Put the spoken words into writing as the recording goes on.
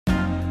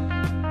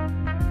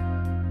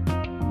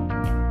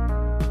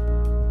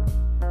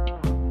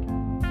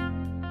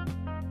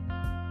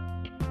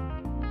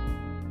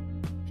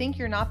think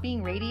you're not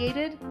being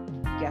radiated?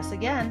 Guess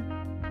again.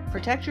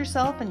 Protect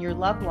yourself and your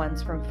loved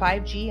ones from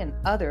 5G and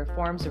other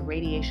forms of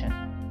radiation.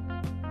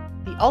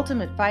 The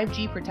ultimate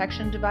 5G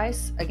protection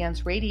device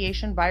against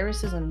radiation,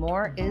 viruses, and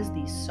more is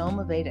the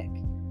Somavedic.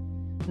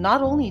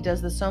 Not only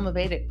does the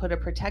Somavedic put a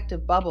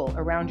protective bubble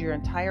around your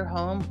entire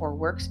home or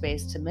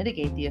workspace to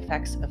mitigate the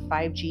effects of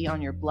 5G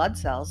on your blood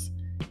cells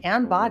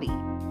and body,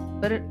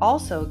 but it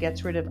also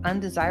gets rid of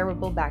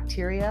undesirable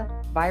bacteria,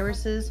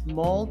 viruses,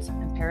 molds,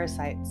 and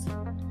parasites.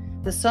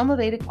 The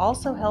Somavedic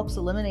also helps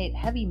eliminate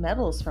heavy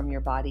metals from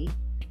your body.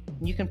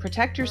 You can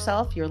protect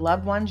yourself, your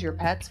loved ones, your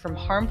pets from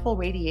harmful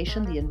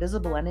radiation, the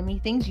invisible enemy,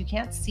 things you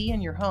can't see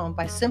in your home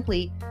by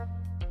simply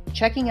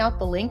checking out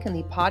the link in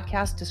the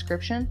podcast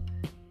description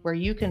where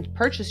you can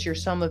purchase your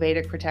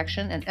Somavedic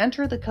protection and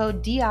enter the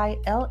code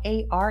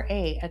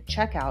DILARA at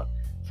checkout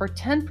for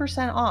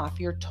 10% off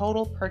your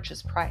total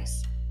purchase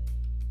price.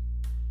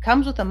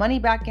 Comes with a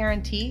money-back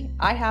guarantee.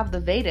 I have the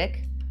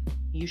Vedic.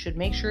 You should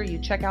make sure you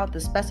check out the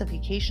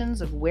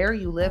specifications of where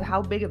you live, how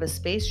big of a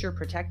space you're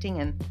protecting,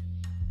 and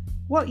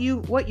what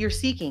you're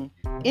seeking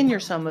in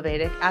your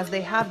Somavedic, as they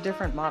have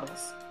different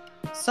models.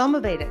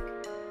 Somavedic,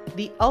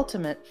 the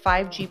ultimate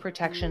 5G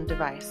protection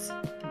device.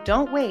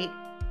 Don't wait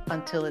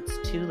until it's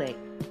too late.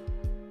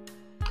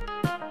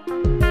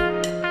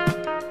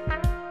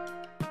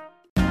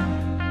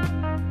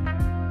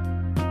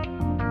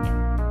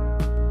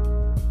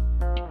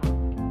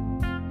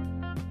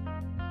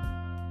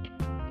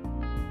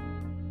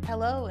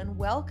 Hello and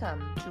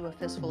welcome to A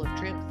Fistful of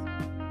Truth.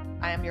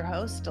 I am your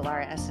host,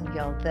 Delara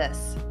Essengill.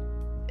 This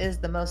is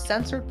the most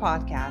censored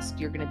podcast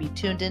you're going to be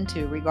tuned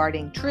into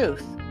regarding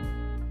truth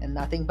and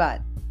nothing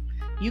but.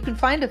 You can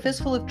find A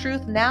Fistful of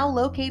Truth now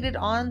located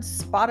on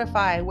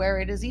Spotify, where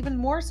it is even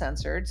more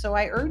censored. So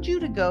I urge you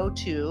to go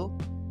to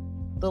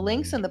the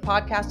links in the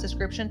podcast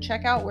description.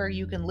 Check out where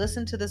you can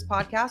listen to this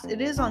podcast.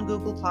 It is on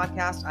Google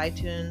Podcasts,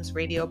 iTunes,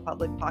 Radio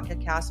Public,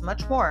 Pocket Casts,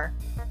 much more.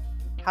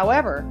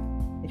 However,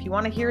 if you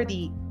want to hear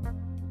the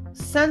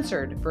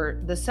censored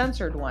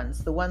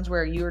ones, the ones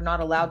where you're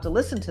not allowed to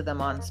listen to them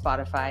on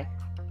Spotify,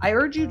 I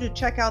urge you to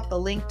check out the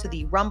link to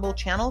the Rumble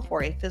channel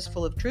for A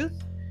Fistful of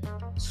Truth.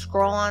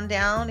 Scroll on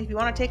down. If you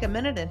want to take a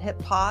minute and hit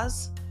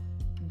pause,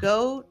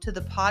 go to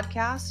the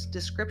podcast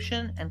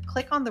description and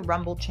click on the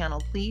Rumble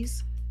channel,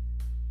 please.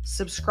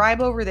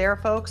 Subscribe over there,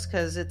 folks,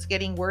 because it's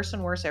getting worse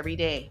and worse every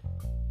day.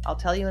 I'll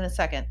tell you in a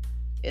second.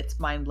 It's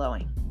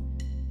mind-blowing.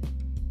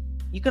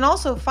 You can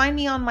also find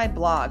me on my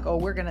blog. Oh,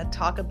 we're going to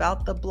talk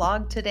about the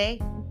blog today.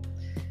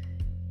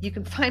 You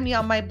can find me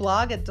on my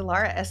blog at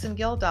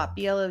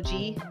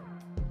delaraessengill.blog.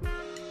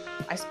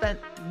 I spent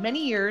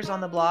many years on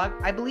the blog.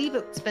 I believe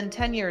it's been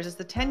 10 years. It's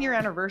the 10-year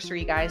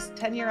anniversary, guys.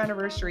 10-year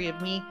anniversary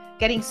of me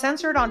getting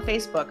censored on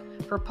Facebook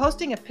for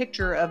posting a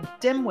picture of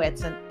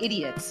dimwits and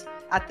idiots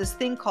at this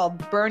thing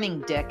called Burning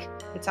Dick.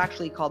 It's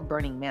actually called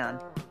Burning Man.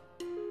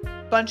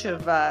 Bunch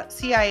of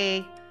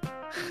CIA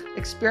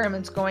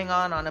experiments going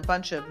on a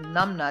bunch of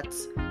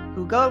numbnuts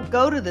who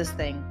go to this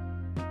thing.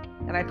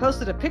 And I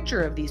posted a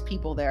picture of these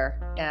people there,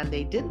 and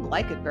they didn't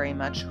like it very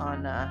much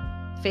on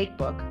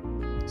Facebook.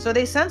 So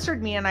they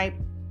censored me, and I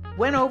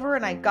went over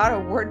and I got a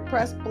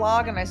WordPress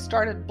blog and I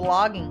started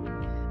blogging.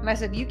 And I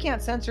said, you can't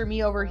censor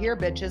me over here,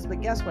 bitches. But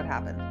guess what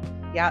happened?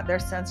 Yeah, they're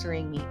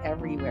censoring me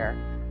everywhere.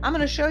 I'm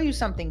going to show you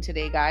something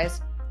today,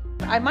 guys.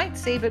 I might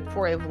save it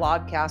for a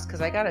vlogcast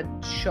because I got to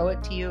show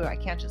it to you. I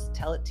can't just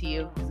tell it to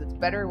you because it's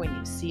better when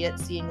you see it.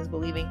 Seeing is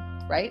believing,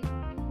 right?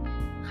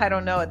 I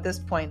don't know at this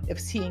point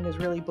if seeing is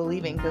really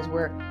believing because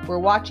we're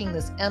watching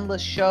this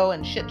endless show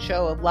and shit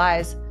show of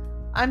lies.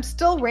 I'm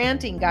still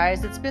ranting,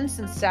 guys. It's been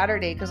since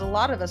Saturday because a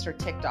lot of us are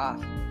ticked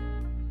off.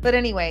 But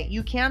anyway,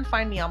 you can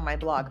find me on my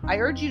blog. I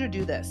urge you to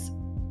do this.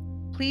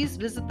 Please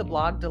visit the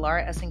blog,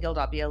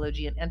 delaraessengill.blog,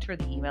 and enter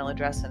the email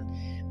address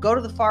and go to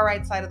the far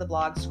right side of the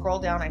blog. Scroll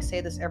down. I say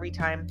this every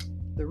time.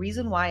 The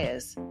reason why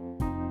is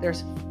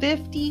there's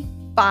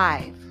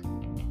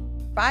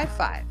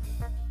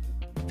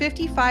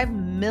 55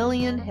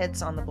 million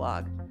hits on the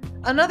blog.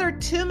 Another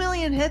 2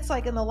 million hits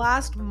like in the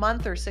last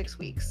month or 6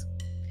 weeks.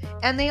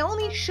 And they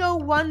only show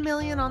 1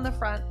 million on the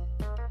front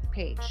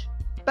page.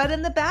 But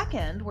in the back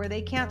end, where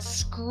they can't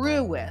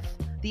screw with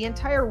the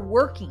entire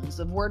workings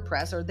of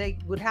WordPress, or they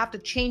would have to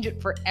change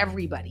it for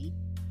everybody.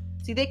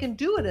 See, they can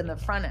do it in the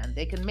front end.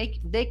 They can make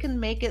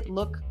it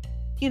look,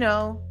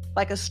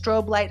 like a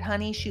strobe light,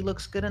 honey. She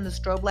looks good in the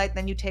strobe light.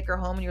 Then you take her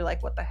home and you're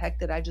like, what the heck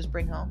did I just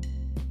bring home?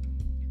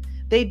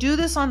 They do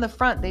this on the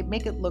front. They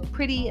make it look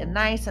pretty and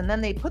nice. And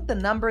then they put the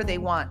number they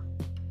want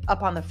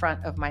up on the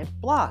front of my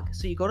blog.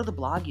 So you go to the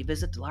blog, you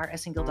visit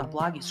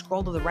delaraessengill.blog, you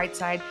scroll to the right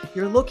side,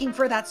 you're looking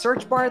for that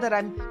search bar that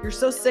you're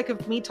so sick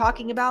of me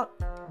talking about.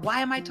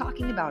 Why am I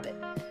talking about it?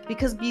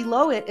 Because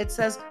below it, it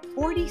says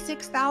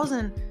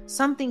 46,000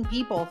 something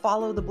people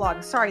follow the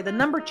blog. Sorry, the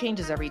number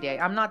changes every day.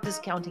 I'm not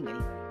discounting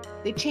anything.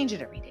 They change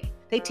it every day.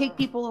 They take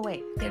people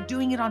away. They're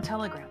doing it on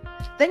Telegram.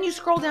 Then you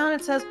scroll down,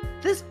 it says,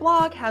 this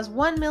blog has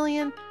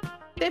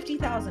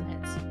 1,050,000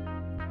 hits.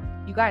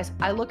 You guys,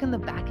 I look in the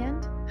back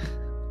end,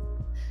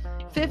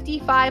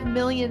 55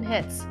 million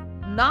hits.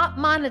 not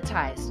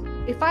monetized.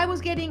 If I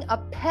was getting a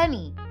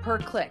penny per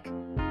click,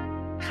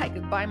 I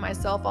could buy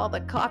myself all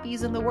the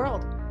copies in the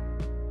world.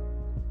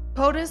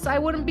 POTUS, I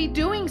wouldn't be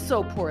doing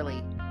so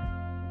poorly.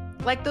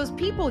 Like those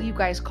people you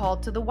guys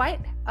called to the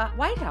White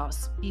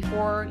House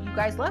before you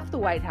guys left the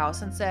White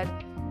House and said,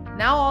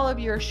 now all of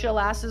your shill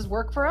asses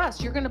work for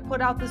us. You're going to put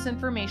out this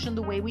information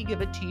the way we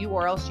give it to you,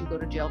 or else you go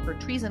to jail for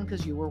treason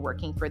because you were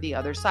working for the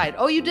other side.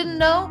 Oh, you didn't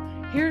know?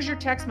 Here's your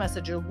text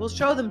messages. We'll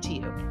show them to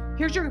you.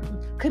 Here's your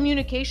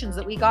communications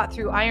that we got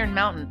through Iron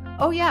Mountain.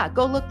 Oh yeah,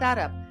 go look that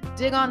up.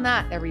 Dig on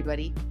that,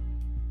 everybody.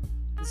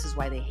 This is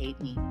why they hate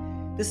me.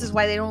 This is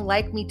why they don't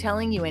like me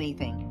telling you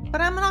anything.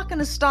 But I'm not going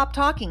to stop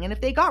talking. And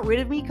if they got rid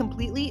of me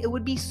completely, it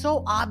would be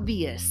so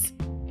obvious.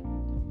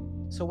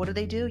 So what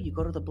do? You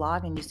go to the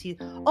blog and you see,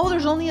 oh,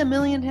 there's only 1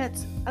 million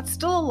hits. That's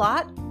still a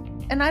lot.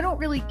 And I don't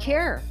really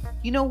care.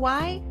 You know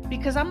why?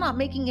 Because I'm not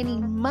making any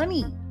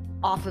money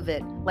off of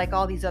it like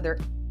all these other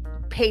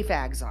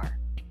payfags are.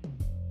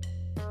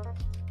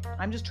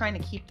 I'm just trying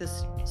to keep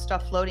this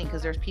stuff floating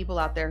because there's people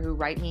out there who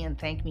write me and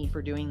thank me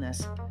for doing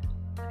this.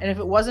 And if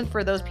it wasn't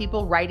for those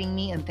people writing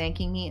me and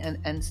thanking me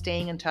and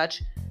staying in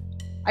touch,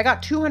 I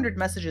got 200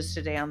 messages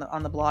today on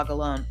the blog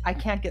alone. I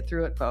can't get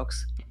through it,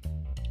 folks.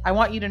 I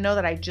want you to know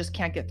that I just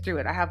can't get through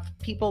it. I have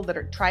people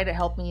that try to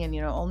help me, and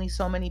only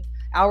so many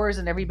hours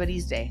in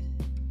everybody's day.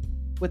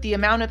 With the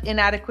amount of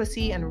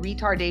inadequacy and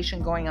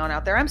retardation going on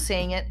out there, I'm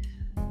saying it.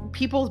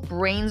 People's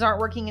brains aren't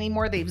working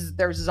anymore. They're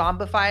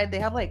zombified. They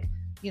have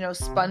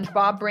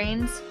SpongeBob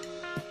brains.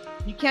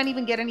 You can't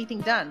even get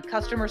anything done.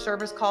 Customer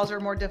service calls are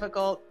more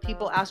difficult.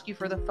 People ask you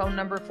for the phone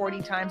number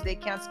 40 times. They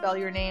can't spell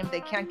your name. They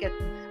can't get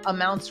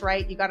amounts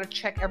right. You got to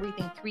check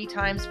everything 3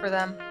 times for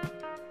them.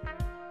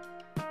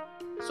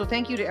 So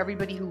thank you to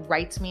everybody who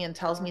writes me and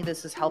tells me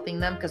this is helping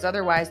them, because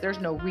otherwise there's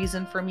no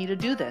reason for me to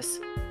do this.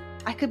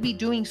 I could be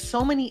doing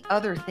so many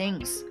other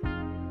things.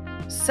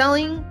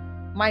 Selling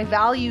my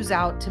values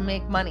out to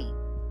make money.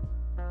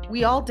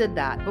 We all did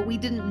that, but we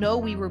didn't know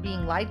we were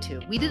being lied to.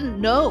 We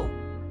didn't know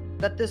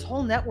that this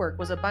whole network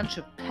was a bunch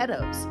of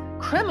pedos,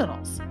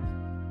 criminals,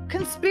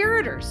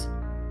 conspirators.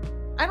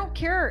 I don't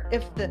care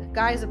if the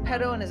guy's a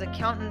pedo and his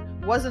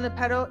accountant wasn't a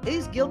pedo.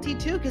 He's guilty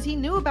too because he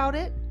knew about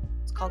it.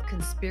 It's called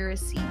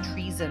conspiracy,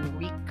 treason,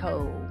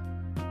 RICO.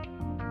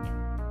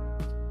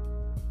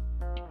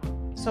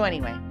 So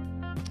anyway,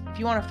 if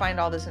you want to find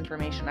all this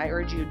information, I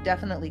urge you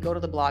definitely go to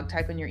the blog,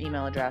 type in your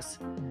email address.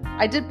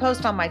 I did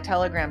post on my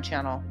Telegram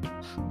channel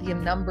the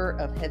number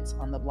of hits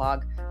on the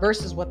blog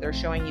versus what they're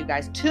showing you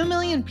guys. 2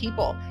 million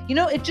people.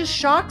 It just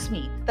shocks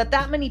me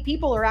that many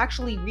people are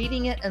actually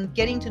reading it and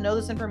getting to know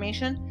this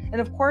information.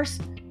 And of course,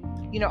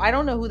 I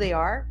don't know who they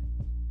are,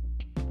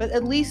 but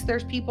at least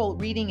there's people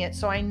reading it.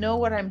 So I know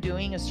what I'm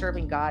doing is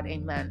serving God.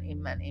 Amen,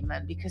 amen,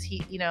 amen. Because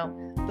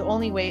the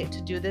only way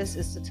to do this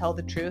is to tell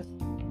the truth.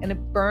 And it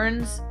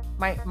burns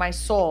my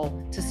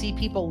soul to see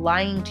people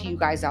lying to you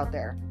guys out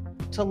there.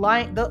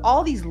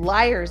 All these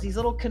liars, these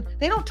little,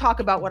 they don't talk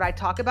about what I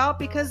talk about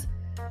because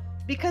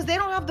they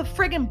don't have the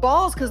friggin'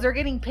 balls because they're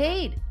getting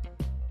paid.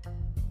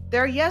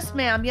 They're yes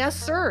ma'am, yes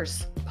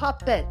sirs,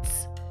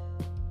 puppets.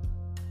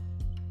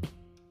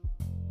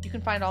 You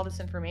can find all this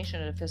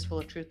information at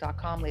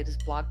afistfuloftruth.com,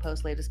 latest blog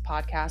post, latest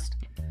podcast,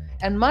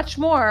 and much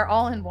more,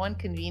 all in one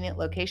convenient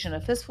location,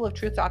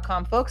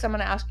 afistfuloftruth.com. Folks, I'm going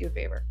to ask you a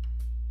favor.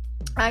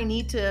 I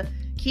need to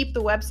keep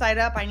the website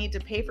up. I need to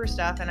pay for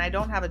stuff, and I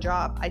don't have a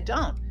job. I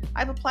don't.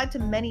 I've applied to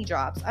many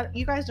jobs.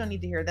 You guys don't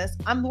need to hear this.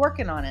 I'm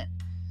working on it.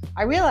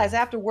 I realize I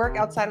have to work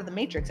outside of the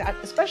matrix,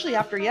 especially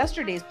after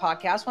yesterday's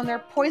podcast when they're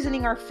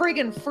poisoning our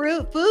friggin'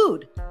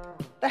 food.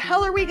 The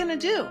hell are we going to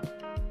do?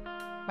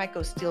 Might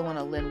go steal one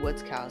of Lynn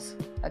Wood's cows.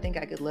 I think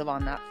I could live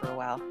on that for a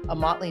while. A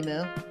Motley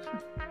Moo.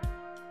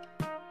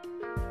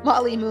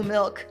 Motley Moo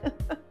milk.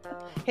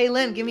 Hey,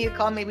 Lynn, give me a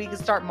call. Maybe we can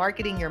start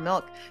marketing your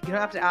milk. You don't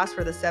have to ask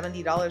for the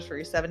 $70 for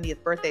your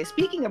 70th birthday.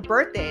 Speaking of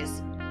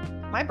birthdays,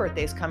 my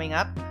birthday's coming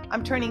up.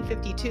 I'm turning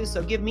 52,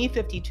 so give me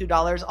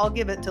 $52. I'll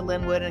give it to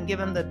Linwood and give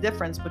him the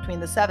difference between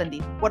the 70.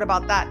 What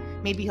about that?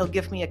 Maybe he'll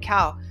give me a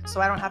cow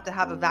so I don't have to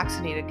have a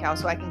vaccinated cow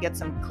so I can get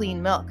some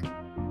clean milk,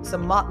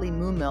 some Motley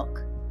Moo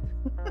milk.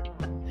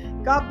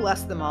 God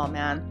bless them all,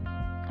 man.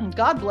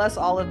 God bless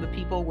all of the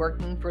people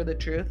working for the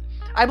truth.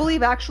 I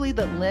believe actually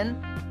that Lynn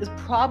is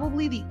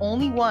probably the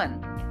only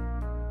one.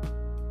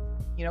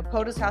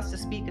 POTUS has to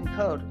speak in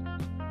code.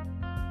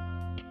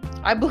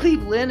 I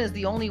believe Lynn is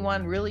the only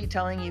one really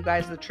telling you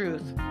guys the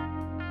truth.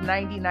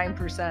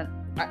 99%.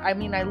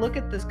 I look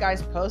at this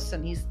guy's posts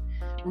and he's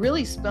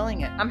really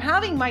spilling it. I'm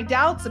having my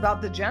doubts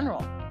about the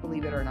general,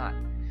 believe it or not.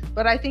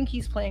 But I think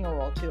he's playing a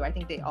role too. I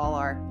think they all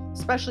are,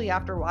 especially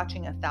after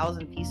watching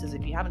 1,000 Pieces.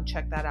 If you haven't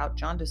checked that out,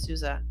 John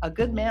D'Souza, a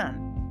good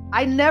man.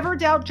 I never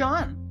doubt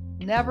John.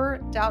 Never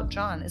doubt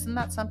John. Isn't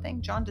that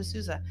something? John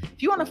D'Souza.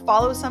 If you want to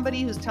follow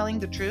somebody who's telling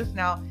the truth,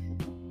 now,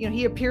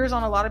 he appears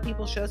on a lot of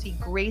people's shows. He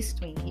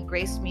graced me. He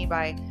graced me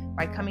by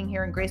coming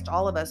here and graced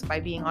all of us by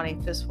being on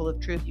A Fistful of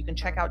Truth. You can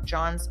check out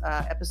John's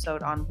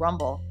episode on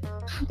Rumble.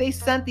 They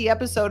sent the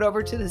episode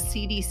over to the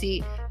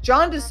CDC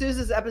John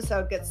D'Souza's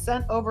episode gets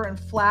sent over and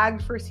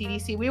flagged for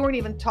CDC. We weren't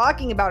even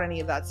talking about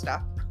any of that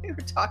stuff. We were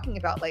talking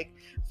about like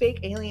fake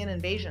alien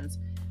invasions.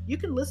 You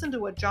can listen to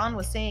what John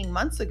was saying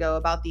months ago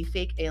about the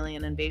fake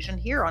alien invasion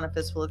here on A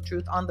Fistful of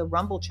Truth on the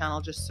Rumble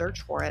channel. Just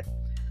search for it,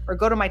 or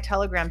go to my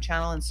Telegram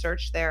channel and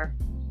search there.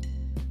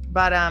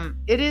 But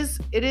it is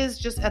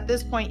just at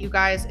this point, you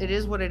guys, it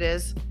is what it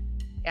is.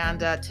 And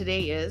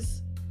today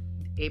is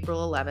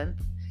April 11th.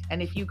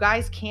 And if you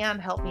guys can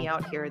help me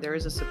out here, there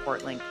is a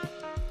support link.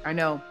 I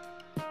know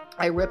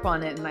I rip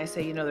on it and I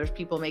say, there's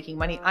people making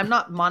money. I'm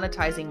not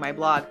monetizing my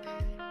blog.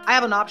 I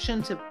have an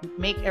option to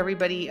make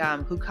everybody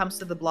who comes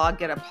to the blog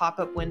get a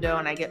pop-up window,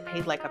 and I get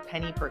paid like a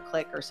penny per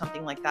click or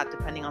something like that,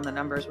 depending on the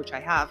numbers, which I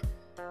have.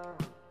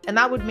 And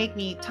that would make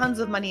me tons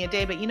of money a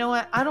day. But you know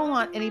what? I don't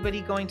want anybody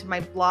going to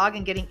my blog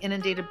and getting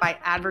inundated by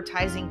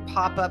advertising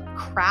pop-up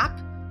crap.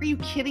 Are you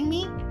kidding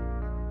me?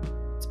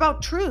 It's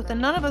about truth,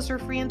 and none of us are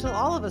free until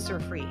all of us are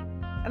free.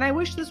 And I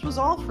wish this was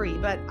all free,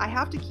 but I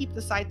have to keep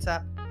the sites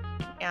up.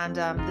 And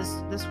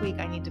this week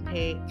I need to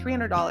pay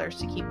 $300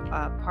 to keep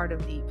part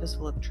of the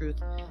Fistful of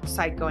Truth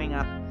site going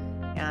up.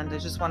 And I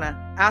just want to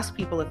ask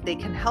people if they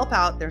can help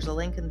out. There's a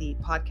link in the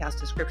podcast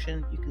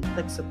description. You can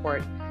click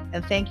support.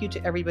 And thank you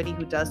to everybody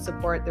who does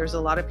support. There's a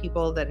lot of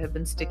people that have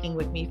been sticking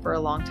with me for a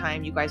long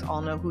time. You guys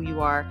all know who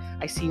you are.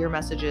 I see your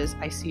messages.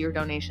 I see your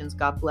donations.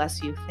 God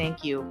bless you.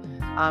 Thank you.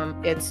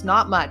 It's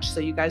not much, so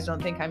you guys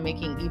don't think I'm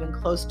making even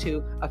close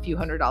to a few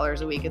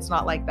 $100s a week. It's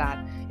not like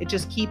that. It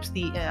just keeps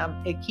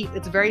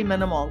it's very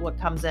minimal what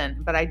comes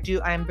in. But I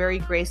am very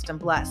graced and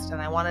blessed,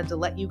 and I wanted to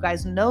let you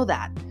guys know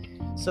that.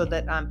 So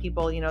that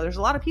people, there's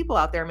a lot of people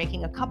out there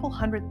making a couple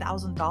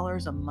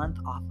 $100,000 a month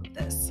off of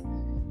this.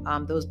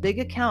 Those big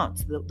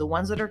accounts, the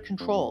ones that are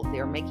controlled,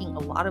 they're making a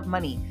lot of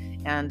money,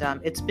 and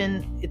it's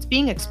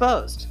being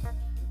exposed.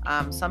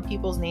 Some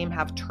people's name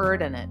have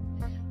turd in it.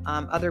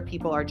 Other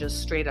people are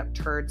just straight up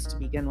turds to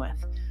begin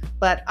with.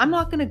 But I'm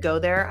not going to go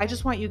there. I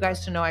just want you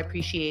guys to know I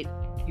appreciate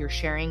your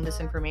sharing this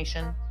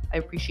information. I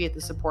appreciate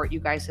the support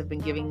you guys have been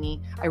giving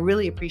me. I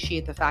really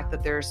appreciate the fact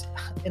that there's,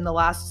 in the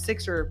last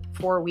 6 or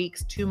 4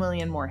 weeks, 2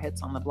 million more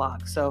hits on the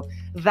blog. So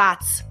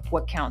that's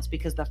what counts,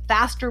 because the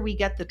faster we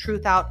get the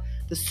truth out,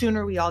 the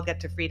sooner we all get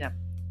to freedom.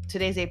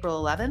 Today's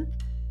April 11th,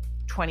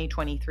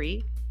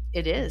 2023.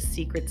 It is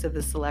Secrets of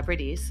the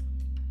Celebrities.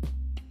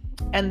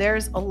 And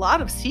there's a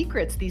lot of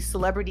secrets these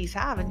celebrities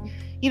have. And,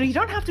 you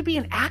don't have to be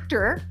an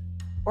actor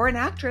or an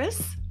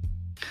actress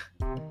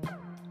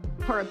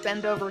or a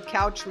bend over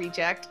couch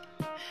reject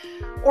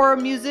or a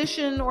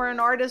musician or an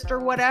artist or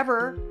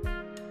whatever.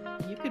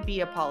 You could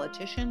be a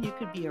politician. You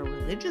could be a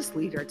religious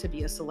leader to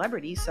be a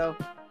celebrity. So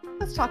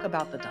let's talk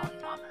about the Dalai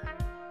Lama.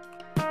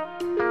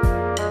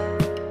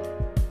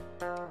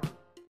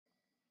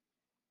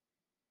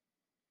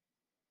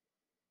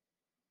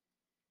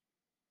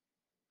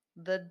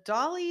 The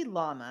Dalai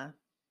Lama,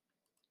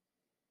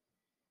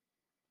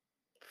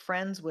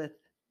 friends with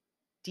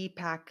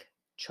Deepak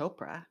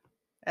Chopra,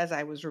 as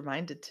I was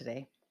reminded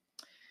today,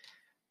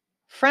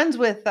 friends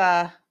with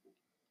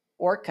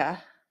Oprah,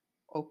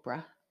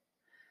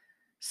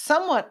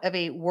 somewhat of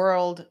a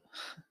world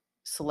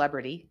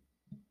celebrity,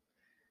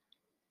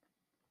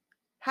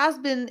 has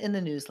been in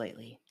the news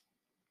lately.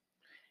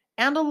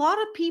 And a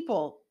lot of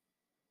people,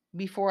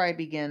 before I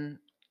begin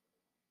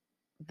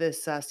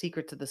this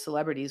Secret to the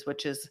Celebrities,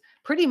 which is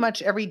pretty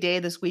much every day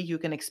this week, you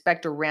can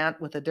expect a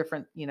rant with a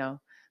different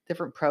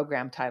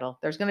program title.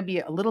 There's going to be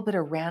a little bit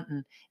of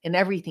ranting in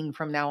everything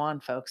from now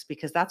on, folks,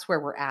 because that's where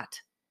we're at.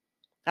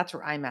 That's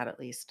where I'm at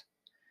least.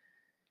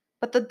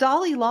 But the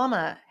Dalai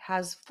Lama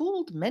has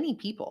fooled many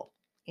people.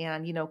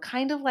 And,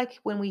 kind of like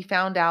when we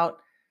found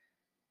out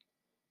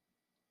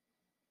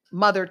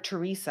Mother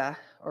Teresa,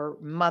 or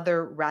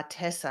Mother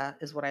Ratessa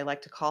is what I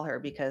like to call her,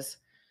 because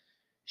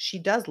she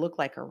does look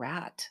like a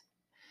rat.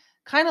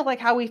 Kind of like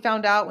how we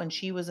found out when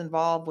she was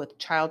involved with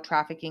child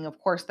trafficking. Of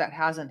course, that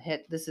hasn't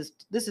hit. This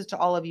is to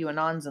all of you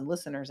Anons and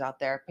listeners out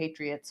there,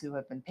 patriots who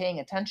have been paying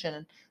attention.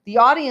 And the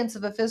audience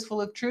of A Fistful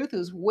of Truth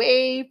is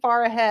way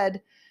far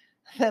ahead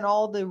than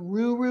all the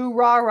roo-roo,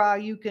 rah-rah.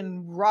 You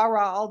can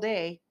rah-rah all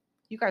day.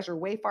 You guys are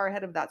way far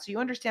ahead of that. So you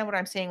understand what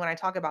I'm saying when I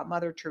talk about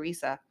Mother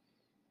Teresa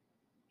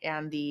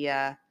and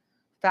the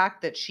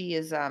fact that she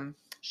is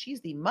she's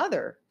the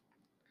mother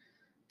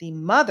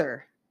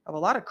of a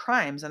lot of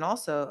crimes, and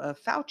also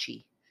of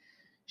Fauci.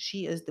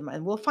 She is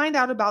and we'll find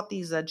out about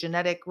these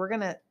genetic. We're going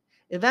to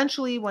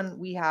eventually, when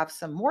we have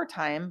some more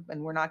time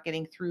and we're not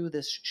getting through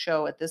this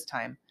show at this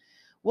time,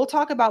 we'll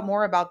talk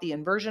more about the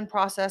inversion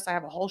process. I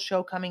have a whole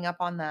show coming up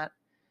on that.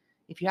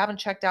 If you haven't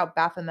checked out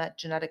Baphomet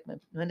Genetic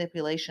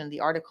Manipulation,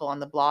 the article on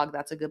the blog,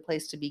 that's a good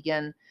place to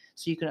begin,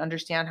 so you can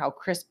understand how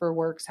CRISPR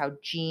works, how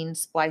gene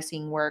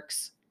splicing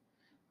works.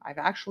 I've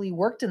actually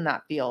worked in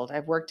that field.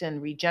 I've worked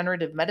in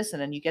regenerative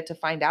medicine, and you get to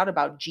find out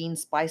about gene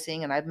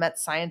splicing. And I've met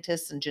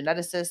scientists and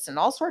geneticists and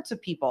all sorts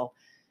of people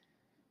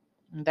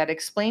that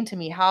explain to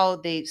me how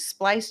they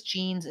splice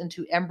genes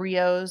into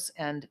embryos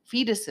and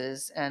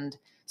fetuses and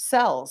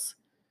cells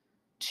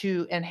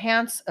to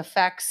enhance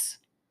effects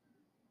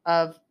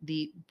of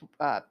the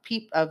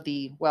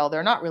well,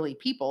 they're not really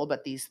people,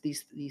 but these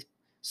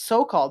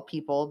so-called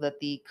people that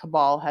the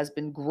cabal has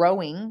been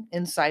growing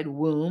inside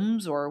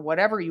wombs or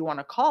whatever you want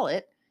to call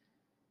it.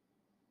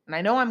 And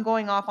I know I'm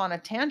going off on a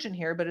tangent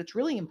here, but it's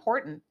really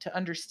important to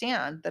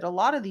understand that a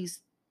lot of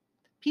these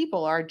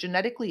people are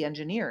genetically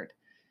engineered.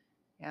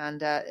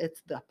 And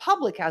it's the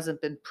public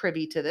hasn't been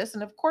privy to this.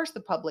 And of course,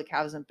 the public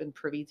hasn't been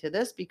privy to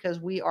this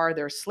because we are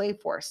their slave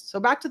force. So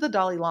back to the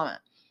Dalai Lama.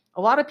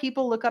 A lot of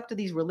people look up to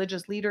these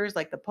religious leaders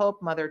like the Pope,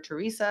 Mother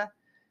Teresa,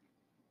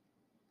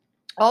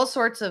 all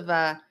sorts of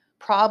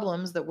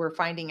problems that we're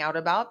finding out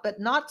about, but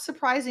not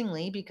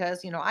surprisingly,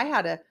 because I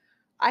had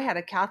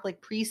a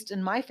Catholic priest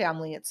in my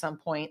family at some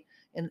point,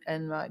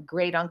 and my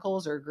great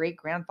uncles or great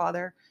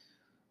grandfather.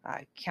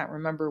 I can't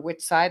remember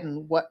which side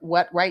and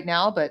what right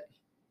now, but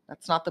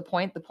that's not the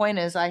point. The point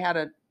is, I had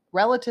a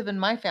relative in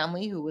my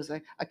family who was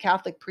a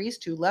Catholic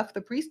priest who left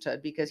the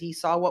priesthood because he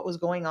saw what was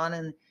going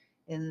on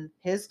in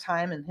his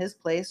time and his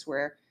place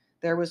where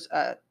there was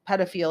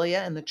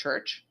pedophilia in the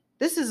church.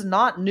 This is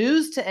not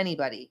news to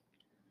anybody.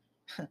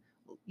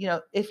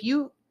 If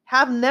you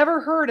have never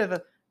heard of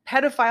a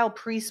pedophile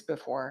priest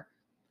before,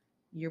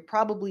 you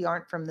probably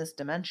aren't from this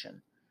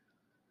dimension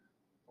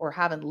or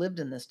haven't lived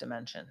in this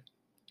dimension.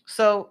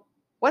 So,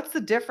 what's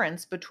the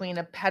difference between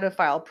a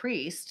pedophile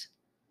priest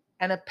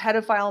and a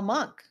pedophile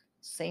monk?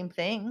 Same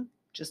thing,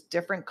 just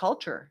different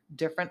culture,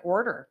 different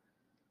order,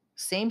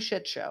 same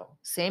shit show,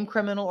 same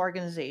criminal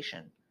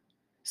organization,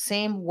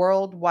 same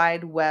World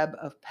Wide Web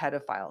of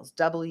pedophiles,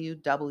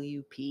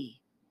 WWP,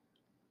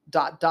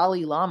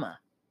 Dalai Lama,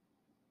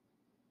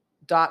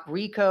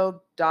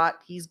 Rico,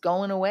 he's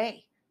going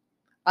away.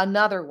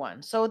 Another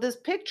one. So this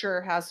picture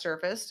has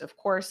surfaced. Of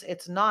course,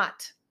 it's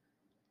not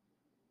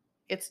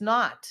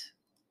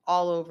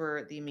all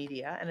over the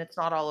media, and it's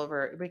not all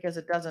over because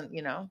it doesn't,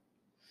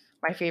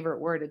 my favorite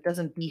word, it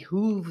doesn't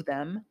behoove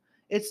them.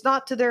 It's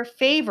not to their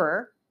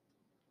favor.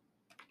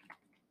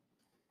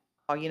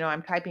 Oh,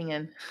 I'm typing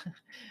in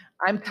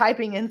I'm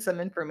typing in some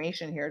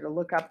information here to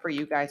look up for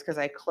you guys because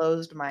I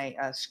closed my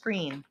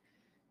screen.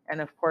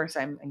 And of course,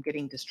 I'm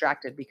getting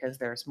distracted because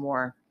there's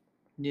more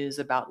news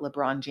about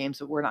LeBron James,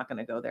 but we're not going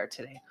to go there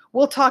today.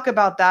 We'll talk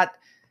about that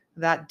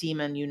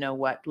demon,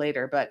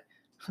 later. But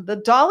the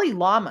Dalai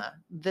Lama,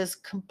 this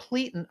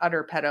complete and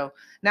utter pedo.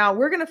 Now,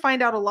 we're going to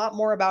find out a lot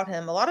more about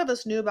him. A lot of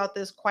us knew about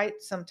this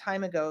quite some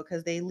time ago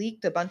because they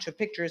leaked a bunch of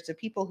pictures to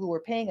people who were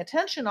paying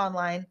attention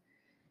online.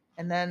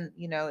 And then,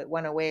 it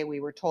went away.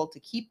 We were told to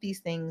keep these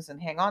things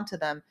and hang on to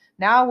them.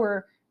 Now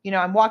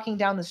I'm walking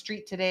down the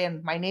street today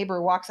and my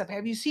neighbor walks up.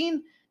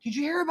 Did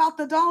you hear about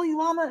the Dalai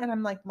Lama? And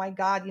I'm like, my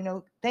God,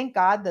 thank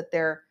God that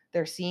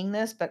they're seeing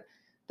this. But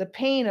the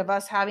pain of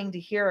us having to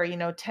hear,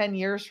 10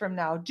 years from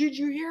now, did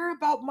you hear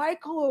about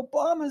Michael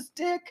Obama's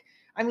dick?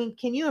 I mean,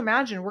 can you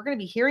imagine? We're going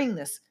to be hearing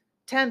this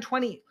 10,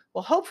 20.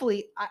 Well,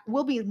 hopefully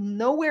we'll be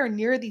nowhere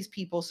near these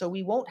people. So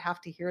we won't have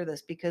to hear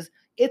this because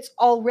it's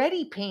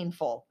already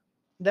painful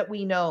that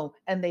we know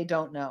and they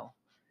don't know.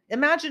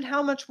 Imagine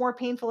how much more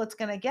painful it's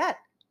going to get,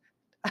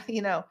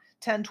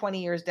 10,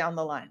 20 years down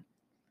the line.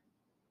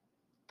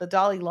 The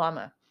Dalai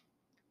Lama.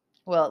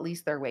 Well, at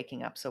least they're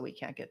waking up, so we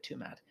can't get too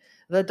mad.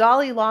 The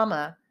Dalai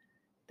Lama,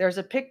 there's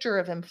a picture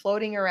of him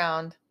floating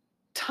around,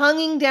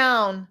 tonguing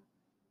down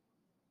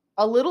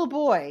a little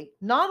boy.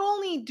 Not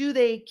only do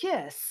they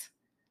kiss,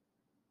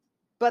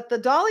 but the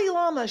Dalai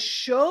Lama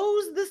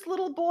shows this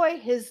little boy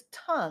his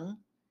tongue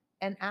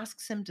and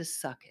asks him to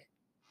suck it.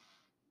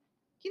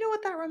 You know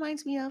what that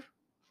reminds me of?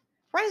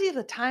 Reminds me of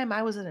the time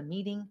I was at a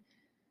meeting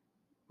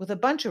with a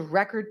bunch of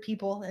record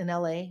people in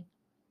LA.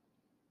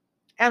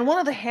 And one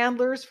of the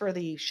handlers for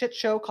the shit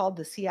show called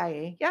the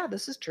CIA, yeah,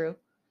 this is true,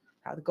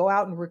 how to go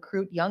out and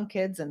recruit young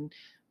kids and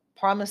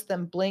promise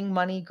them bling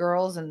money,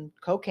 girls, and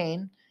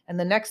cocaine. And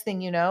the next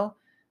thing you know,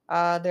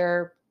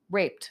 they're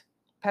raped,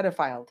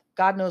 pedophiled.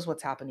 God knows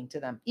what's happening to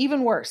them.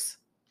 Even worse.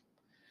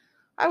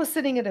 I was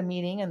sitting at a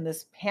meeting and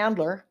this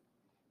handler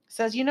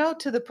says,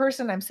 to the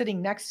person I'm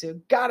sitting next to,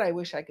 God, I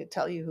wish I could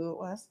tell you who it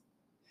was.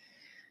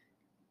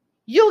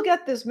 You'll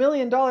get this $1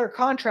 million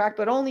contract,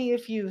 but only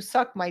if you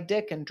suck my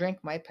dick and drink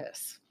my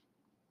piss.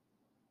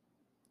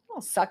 Well,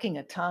 sucking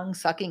a tongue,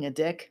 sucking a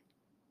dick.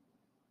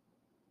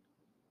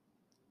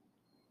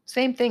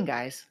 Same thing,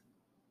 guys.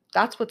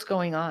 That's what's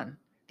going on.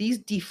 These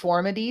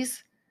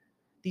deformities,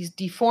 these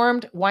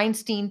deformed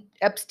Weinstein,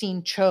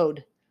 Epstein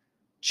chode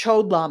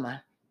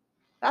Lama.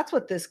 That's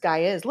what this guy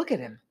is. Look at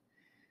him.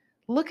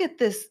 Look at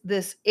this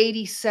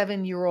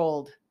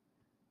 87-year-old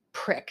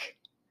prick.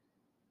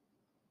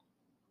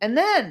 And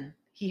then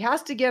he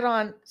has to get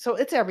on, so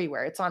it's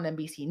everywhere. It's on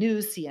NBC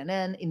News,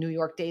 CNN, in New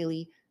York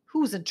Daily.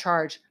 Who's in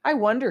charge? I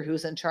wonder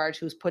who's in charge,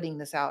 who's putting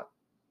this out.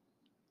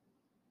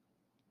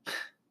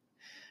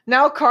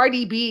 Now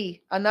Cardi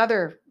B,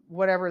 another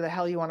whatever the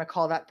hell you want to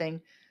call that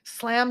thing,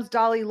 slams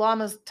Dalai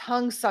Lama's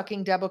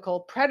tongue-sucking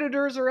debacle.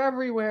 Predators are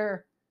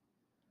everywhere.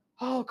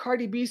 Oh,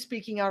 Cardi B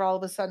speaking out all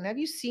of a sudden. Have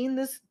you seen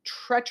this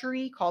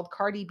treachery called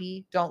Cardi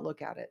B? Don't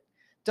look at it.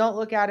 Don't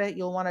look at it.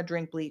 You'll want to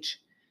drink bleach.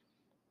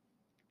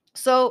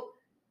 So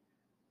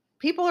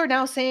People are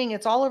now saying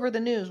it's all over the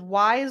news.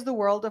 Why is the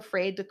world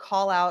afraid to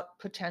call out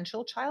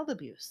potential child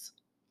abuse?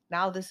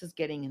 Now this is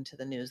getting into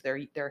the news.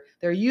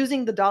 They're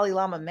using the Dalai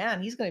Lama.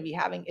 Man, he's going to be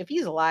having, if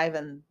he's alive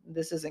and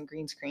this isn't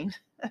green screen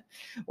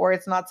or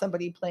it's not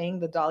somebody playing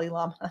the Dalai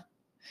Lama.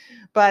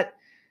 But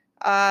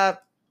the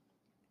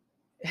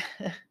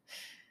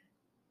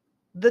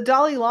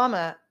Dalai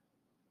Lama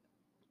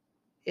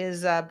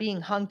is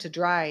being hung to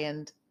dry,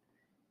 and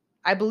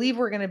I believe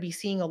we're going to be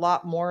seeing a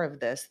lot more of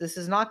this. This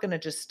is not going to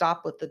just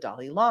stop with the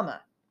Dalai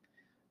Lama.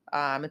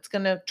 It's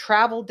going to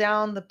travel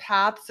down the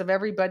paths of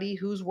everybody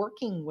who's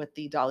working with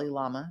the Dalai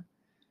Lama.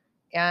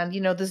 And,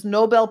 this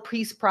Nobel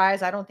Peace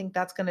Prize, I don't think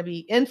that's going to be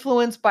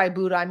influenced by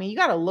Buddha. I mean, you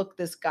got to look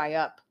this guy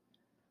up.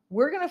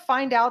 We're going to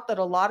find out that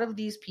a lot of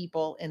these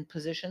people in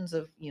positions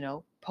of,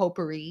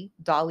 popery,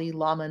 Dalai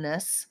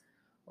Lama-ness,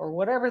 or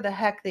whatever the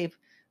heck they've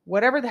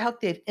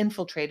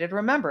infiltrated.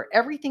 Remember,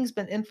 everything's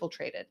been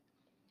infiltrated.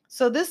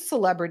 So this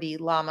celebrity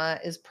Lama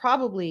is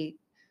probably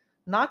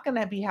not going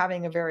to be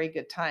having a very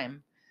good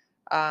time.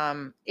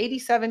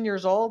 87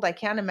 years old. I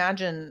can't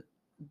imagine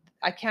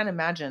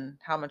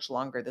how much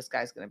longer this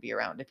guy's going to be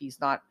around if he's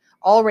not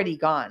already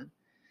gone.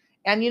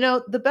 And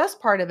the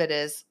best part of it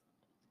is,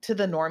 to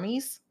the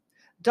normies,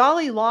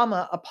 Dalai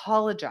Lama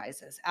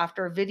apologizes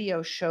after a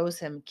video shows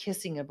him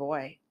kissing a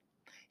boy.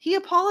 He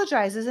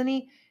apologizes and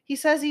he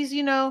says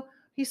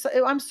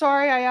I'm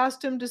sorry I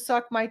asked him to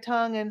suck my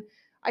tongue, and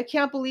I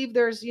can't believe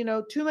there's,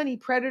 too many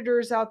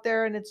predators out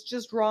there and it's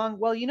just wrong.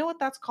 Well, you know what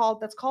that's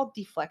called? That's called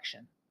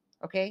deflection.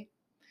 Okay?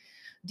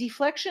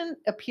 Deflection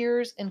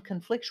appears in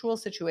conflictual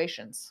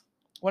situations.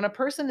 When a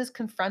person is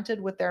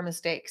confronted with their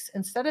mistakes,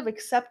 instead of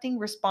accepting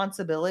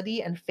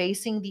responsibility and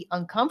facing the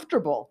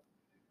uncomfortable,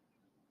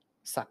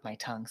 suck my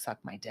tongue, suck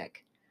my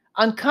dick,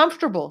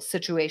 uncomfortable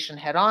situation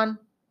head on,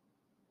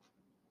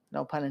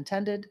 no pun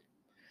intended,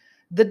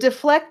 the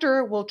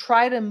deflector will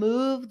try to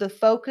move the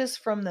focus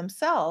from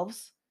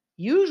themselves,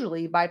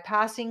 usually by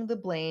passing the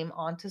blame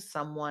onto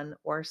someone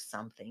or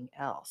something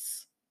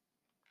else.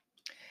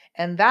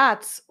 And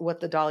that's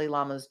what the Dalai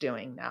Lama is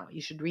doing now. You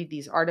should read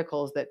these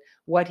articles that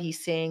what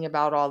he's saying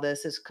about all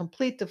this is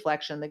complete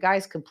deflection. The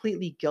guy's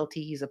completely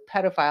guilty. He's a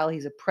pedophile.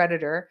 He's a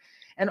predator.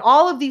 And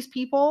all of these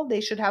people,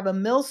 they should have a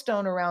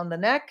millstone around the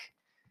neck,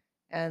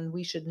 and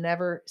we should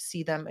never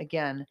see them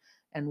again.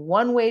 And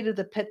one way to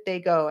the pit they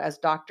go, as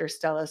Dr.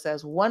 Stella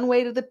says, one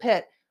way to the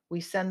pit,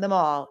 we send them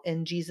all.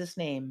 In Jesus'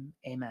 name,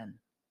 amen.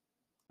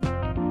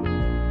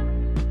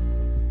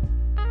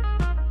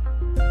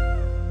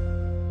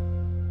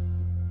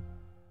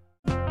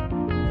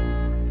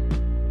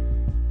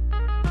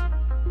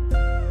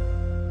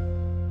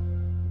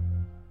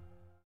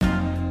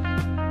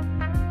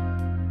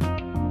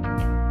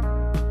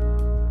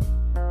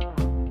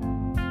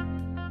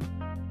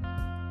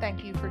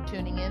 Thank you for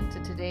tuning in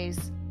to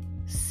today's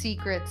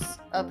Secrets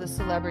of the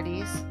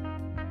Celebrities.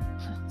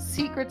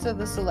 Secrets of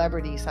the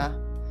Celebrities, huh?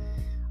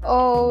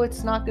 Oh,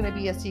 it's not going to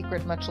be a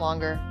secret much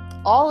longer.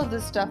 All of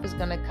this stuff is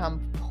going to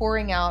come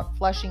pouring out,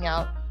 flushing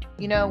out.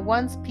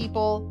 Once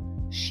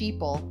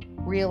sheeple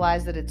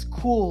realize that it's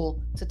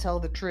cool to tell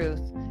the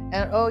truth,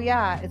 and oh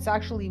yeah, it's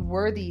actually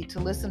worthy to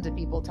listen to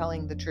people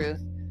telling the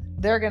truth,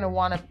 they're going to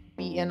want to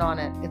be in on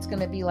it. It's going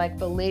to be like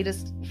the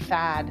latest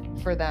fad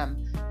for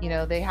them.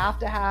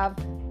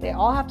 They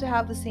all have to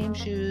have the same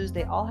shoes.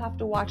 They all have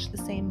to watch the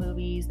same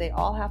movies. They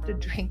all have to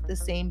drink the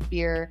same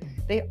beer.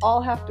 They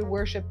all have to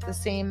worship the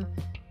same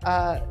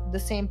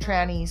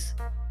trannies.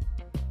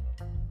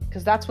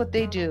 Because that's what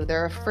they do.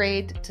 They're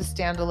afraid to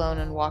stand alone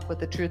and walk with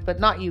the truth.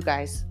 But not you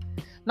guys.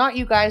 Not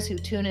you guys who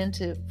tune in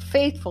to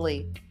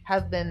faithfully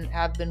have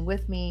been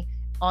with me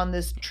on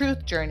this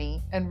truth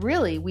journey. And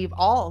really, we've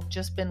all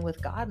just been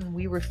with God, and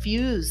we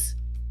refuse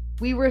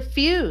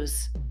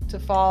to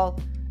fall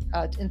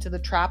into the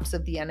traps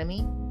of the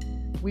enemy.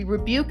 We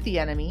rebuke the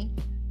enemy,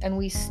 and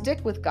we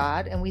stick with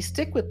God, and we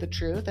stick with the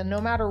truth. And no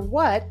matter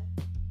what,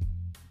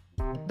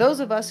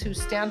 those of us who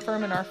stand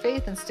firm in our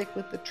faith and stick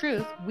with the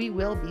truth, we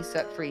will be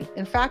set free.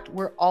 In fact,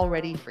 we're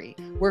already free.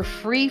 We're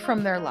free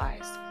from their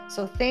lies.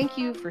 So thank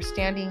you for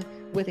standing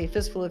with a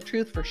fistful of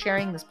truth, for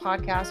sharing this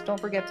podcast. Don't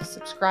forget to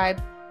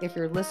subscribe if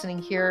you're listening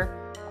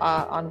here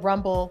on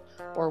Rumble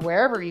or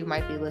wherever you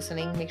might be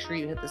listening. Make sure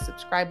you hit the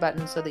subscribe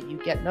button so that you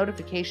get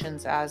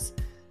notifications, as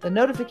the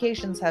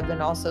notifications have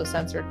been also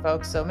censored,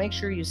 folks. So make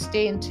sure you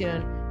stay in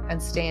tune and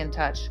stay in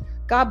touch.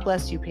 God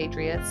bless you,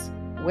 Patriots.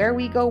 Where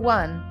we go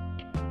one,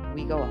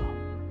 we go all.